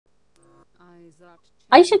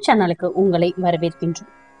ஐஷுட் சேனலுக்கு உங்களை வரவேற்கின்றோம்.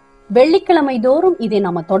 வெள்ளிக்கிழமை தோறும் இதை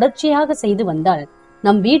நாம தொடர்ச்சியாக செய்து வந்தால்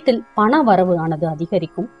நம் வீட்டில் பண வரவு ஆனது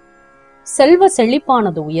அதிகரிக்கும், செல்வ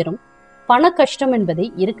செழிப்பானது உயரும், பண கஷ்டம் என்பதை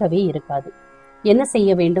இருக்கவே இருக்காது. என்ன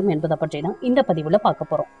செய்ய வேண்டும் என்பதை பற்றி தான் இந்த பதிவுல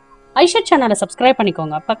பார்க்க போறோம். ஐஷுட் சேனலை சப்ஸ்கிரைப்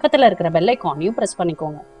பண்ணிக்கோங்க, பக்கத்துல இருக்கிற பெல் ஐகானையும் பிரஸ்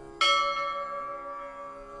பண்ணிக்கோங்க.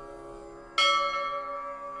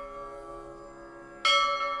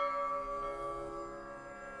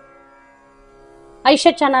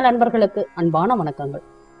 ஐஷுட் சேனல் அன்பர்களுக்கு அன்பான வணக்கங்கள்.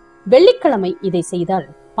 வெள்ளிக்கிழமை இதை செய்தால்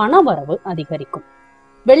பண வரவு அதிகரிக்கும்.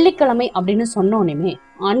 வெள்ளிக்கிழமை அப்படின்னு சொன்னோனே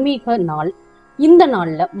ஆன்மீக நாள். இந்த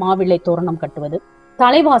நாள்ல மாவிளை தோரணம் கட்டுவது,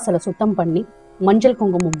 தலைவாசலை சுத்தம் பண்ணி மஞ்சள்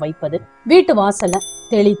குங்குமம் வைப்பது, வீட்டு வாசலை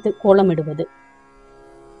தெளித்து கோலமிடுவது,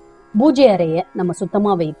 பூஜை அறைய நம்ம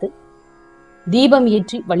சுத்தமா வைத்து தீபம்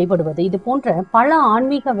ஏற்றி வழிபடுவது, இது போன்ற பல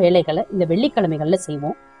ஆன்மீக வேலைகளை இந்த வெள்ளிக்கிழமைகள்ல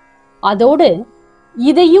செய்வோம். அதோடு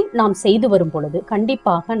இதையும் நாம் செய்து வரும் பொழுது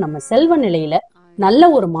கண்டிப்பாக நம்ம செல்வ நிலையில நல்ல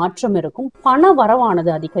ஒரு மாற்றம் இருக்கும், பண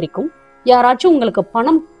வரவானது அதிகரிக்கும். யாராச்சும் உங்களுக்கு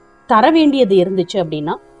பணம் தர வேண்டியது இருந்துச்சு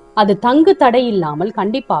அப்படின்னா அது தங்கு தடை இல்லாமல்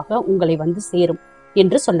கண்டிப்பாக உங்களை வந்து சேரும்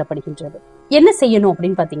என்று சொல்லப்படுகின்றது. என்ன செய்யணும்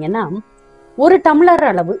அப்படின்னு பாத்தீங்கன்னா, ஒரு டம்ளர்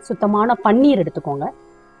அளவு சுத்தமான பன்னீர் எடுத்துக்கோங்க.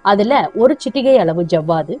 அதுல ஒரு சிட்டிகை அளவு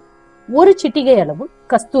ஜவ்வாது, ஒரு சிட்டிகை அளவு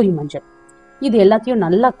கஸ்தூரி மஞ்சள், இது எல்லாத்தையும்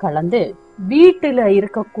நல்லா கலந்து வீட்டுல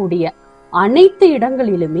இருக்கக்கூடிய அனைத்து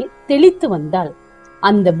இடங்களிலுமே தெளித்து வந்தால்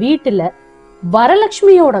அந்த வீட்டுல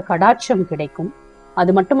வரலட்சுமியோட கடாட்சம் கிடைக்கும்.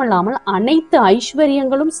 அது மட்டுமல்லாமல் அனைத்து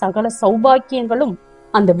ஐஸ்வர்யங்களும் சகல சௌபாக்கியங்களும்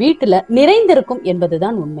அந்த வீட்டுல நிறைந்திருக்கும்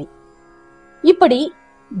என்பதுதான் உண்மை. இப்படி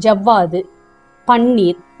ஜவ்வாது,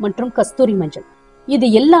 பன்னீர் மற்றும் கஸ்தூரி மஞ்சள் இது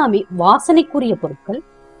எல்லாமே வாசனைக்குரிய பொருட்கள்.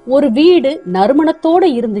 ஒரு வீடு நறுமணத்தோட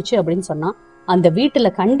இருந்துச்சு அப்படின்னு சொன்னா அந்த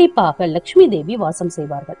வீட்டுல கண்டிப்பாக லட்சுமி தேவி வாசம்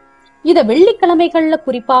செய்வார்கள். இத வெள்ளிக்கிழமைகள்ல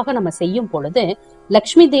குறிப்பாக நம்ம செய்யும் பொழுது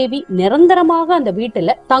லட்சுமி தேவி நிரந்தரமாக அந்த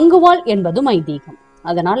வீட்டுல தங்குவாள் என்பதும் ஐதீகம்.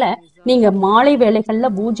 அதனால நீங்க மாலை வேளைகள்ல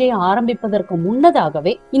பூஜையை ஆரம்பிப்பதற்கு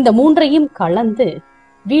முன்னதாகவே இந்த மூன்றையும் கலந்து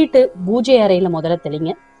வீட்டு பூஜை அறையில முதல்ல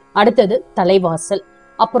தெளிங்க. அடுத்தது தலைவாசல்,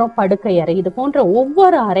 அப்புறம் படுக்கை அறை, இது போன்ற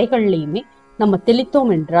ஒவ்வொரு அறைகள்லயுமே நம்ம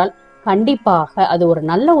தெளித்தோம் என்றால் கண்டிப்பாக அது ஒரு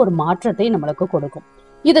நல்ல ஒரு மாற்றத்தை நம்மளுக்கு கொடுக்கும்.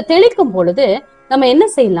 இதை தெளிக்கும் பொழுது நம்ம என்ன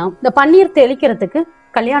செய்யலாம், இந்த பன்னீர் தெளிக்கிறதுக்கு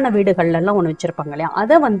கல்யாண வீடுகள்ல எல்லாம் ஒண்ணு வச்சிருப்பாங்க இல்லையா,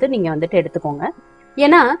 அதை நீங்க எடுத்துக்கோங்க.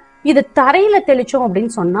 ஏன்னா இது தரையில தெளிச்சோம்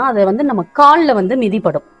அப்படின்னு சொன்னா அதை நம்ம கால்ல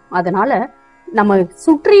மிதிப்படும். அதனால நம்ம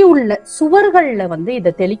சுற்றியுள்ள சுவர்கள்ல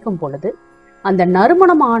இதை தெளிக்கும் பொழுது அந்த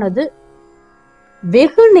நறுமணமானது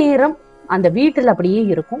வெகு நேரம் அந்த வீட்டுல அப்படியே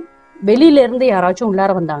இருக்கும். வெளியில இருந்து யாராச்சும்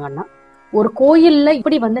உள்ளார வந்தாங்கன்னா ஒரு கோயில்ல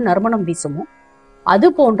இப்படி நறுமணம் வீசுமோ அது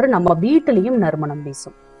போன்று நம்ம வீட்டிலையும் நறுமணம்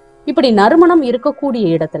வீசும். இப்படி நறுமணம் இருக்கக்கூடிய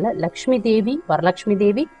இடத்துல லட்சுமி தேவி, வரலட்சுமி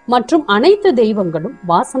தேவி மற்றும் அனைத்து தெய்வங்களும்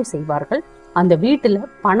வாசம் செய்வார்கள். அந்த வீட்டுல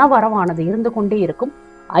பண வரவானது இருந்து கொண்டே இருக்கும்,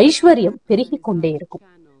 ஐஸ்வர்யம் பெருகி கொண்டே இருக்கும்.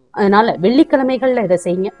 அதனால வெள்ளிக்கிழமைகள்ல இதை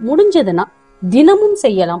செய்யுங்க. முடிஞ்சதுன்னா தினமும்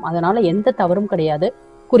செய்யலாம், அதனால எந்த தவறும் கிடையாது.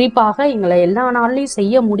 குறிப்பாக எங்களை எல்லா நாள்லயும்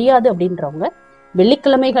செய்ய முடியாது அப்படின்றவங்க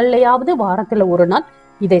வெள்ளிக்கிழமைகள்லயாவது வாரத்துல ஒரு நாள்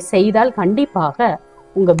இதை செய்தால் கண்டிப்பாக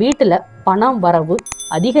உங்க வீட்டுல பணம் வரவு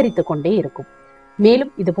அதிகரித்து கொண்டே இருக்கும்.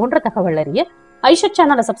 மேலும் இது போன்ற தகவல் அறிய ஐஷுட்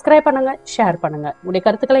சேனலை சப்ஸ்கிரைப் பண்ணுங்க, ஷேர் பண்ணுங்க, உங்களுடைய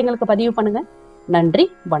கருத்துக்களை எங்களுக்கு பதிவு பண்ணுங்க. நன்றி,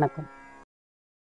 வணக்கம்.